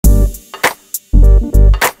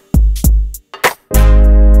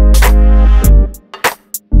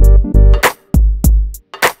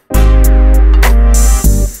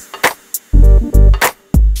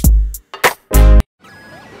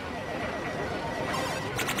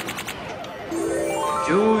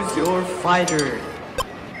Choose your fighter.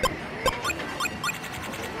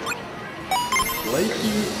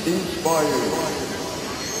 Slightly inspired.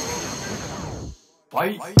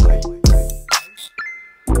 Fight.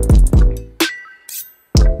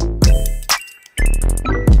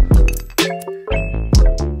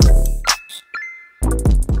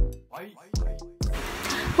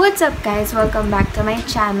 What's up guys? Welcome back to my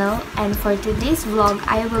channel, and for today's vlog,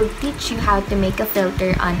 I will teach you how to make a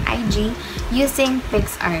filter on IG using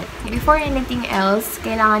PicsArt. Before anything else,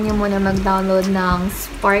 kailangan nyo muna mag-download ng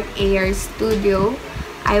SparkARstudio.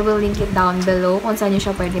 I will link it down below kung saan nyo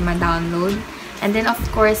siya pwede ma-download. And then of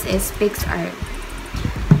course is PicsArt.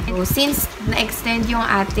 So, since na-extend yung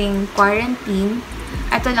ating quarantine,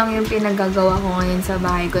 ito lang yung pinagagawa ko ngayon sa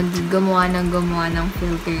bahay, kundi gumawa ng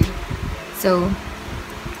filter. So,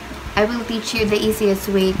 I will teach you the easiest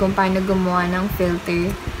way kung paano gumawa ng filter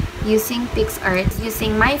using PicsArt,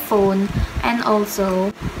 using my phone, and also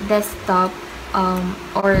desktop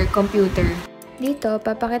or computer. Dito,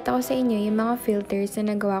 papakita ko sa inyo yung mga filters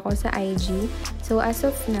na nagawa ko sa IG. So, as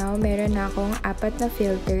of now, meron na akong 4 na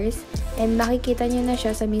filters, and makikita nyo na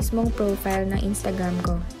siya sa mismong profile ng Instagram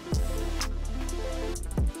ko.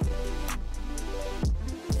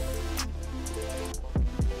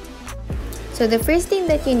 So, the first thing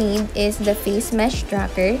that you need is the face mesh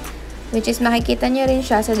tracker, which is makikita nyo rin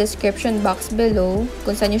siya sa description box below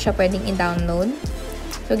kung saan nyo siya pwedeng i-download.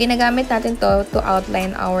 So, ginagamit natin to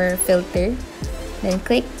outline our filter. Then,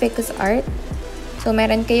 click PicsArt. So,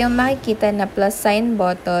 meron kayong makikita na plus sign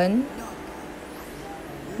button.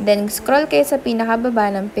 Then, scroll kayo sa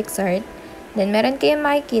pinakababa ng PicsArt. Then, meron kayong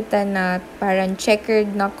makikita na parang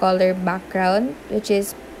checkered na color background, which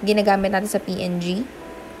is ginagamit natin sa PNG.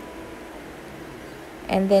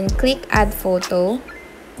 And then, click add photo.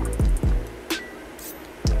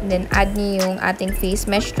 Then, add nyo yung ating face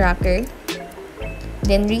mesh tracker.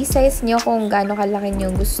 Then, resize nyo kung gaano kalaki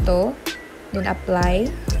nyo gusto. Then,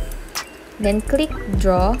 apply. Then, click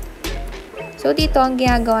draw. So, dito, ang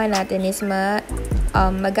ginagawa natin is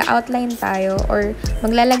mag-outline tayo or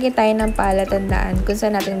maglalagay tayo ng palatandaan kung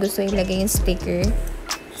saan natin gusto ilagay yung sticker.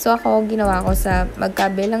 So, ako, ginawa ko sa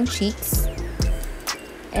magkabilang cheeks.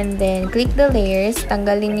 And then, click the layers.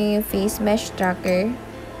 Tanggalin nyo yung face mesh tracker.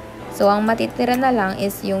 So, ang matitira na lang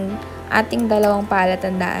is yung ating dalawang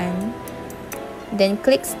palatandaan. Then,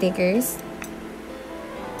 click stickers.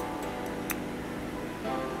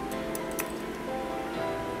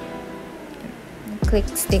 Click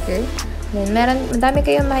sticker. Then, madami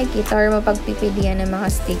kayong makikita or mapagpipilian ng mga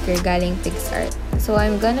sticker galing PicsArt. So,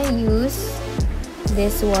 I'm gonna use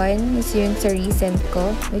this one. Is yung sa recent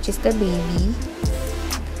ko, which is the baby.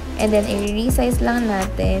 And then, i-resize lang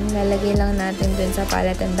natin. Lalagay lang natin dun sa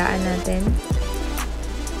palatandaan natin.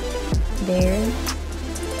 There.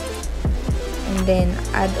 And then,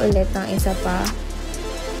 add ulit ng isa pa.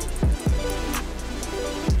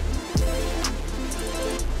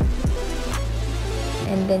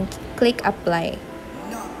 And then, click apply.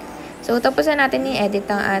 So, tapos na natin i-edit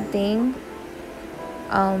ang ating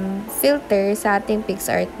filter sa ating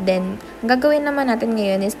PicsArt. Then, ang gagawin naman natin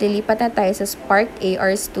ngayon is lilipat na tayo sa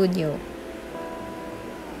SparkARstudio.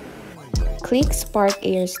 Click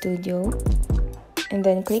SparkARstudio. And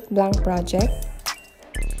then, click blank project.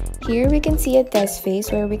 Here, we can see a test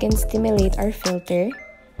phase where we can stimulate our filter.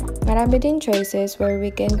 Marami din choices where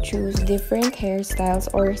we can choose different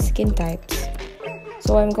hairstyles or skin types.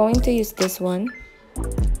 So, I'm going to use this one.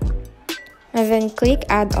 And then, click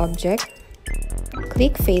add object.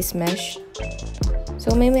 Click face mesh.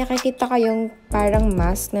 So, may makikita kayong parang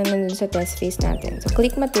mask na nandun sa test face natin. So,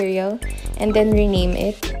 click material and then rename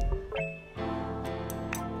it.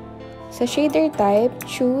 Sa shader type,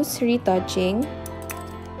 choose retouching.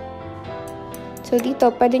 So,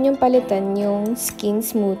 dito, pwede nyong palitan yung skin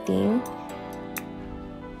smoothing.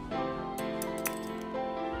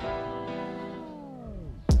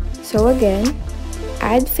 So, again,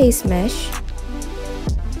 add face mesh.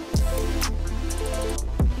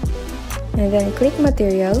 And then, click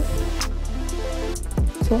material.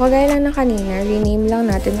 So, kagaya lang ng kanina, rename lang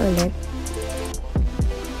natin ulit.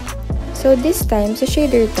 So, this time, sa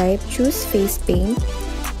shader type, choose face paint.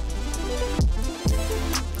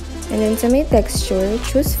 And then, sa may texture,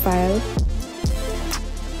 choose file.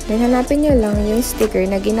 Then, hanapin nyo lang yung sticker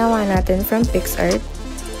na ginawa natin from PicsArt.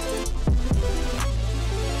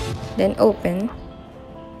 Then, open.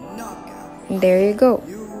 And there you go.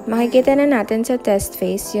 Makikita na natin sa test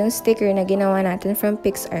phase yung sticker na ginawa natin from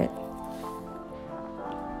PicsArt.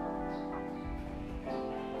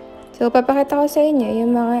 So, papakita ko sa inyo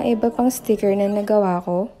yung mga iba pang sticker na nagawa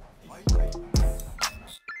ko.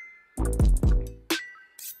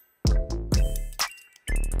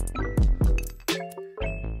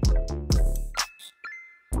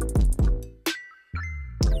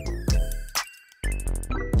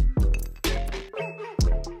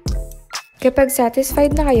 Kapag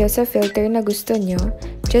satisfied na kayo sa filter na gusto nyo,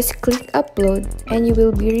 just click upload and you will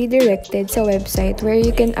be redirected sa website where you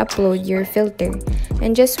can upload your filter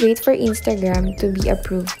and just wait for Instagram to be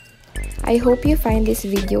approved. I hope you find this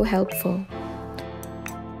video helpful.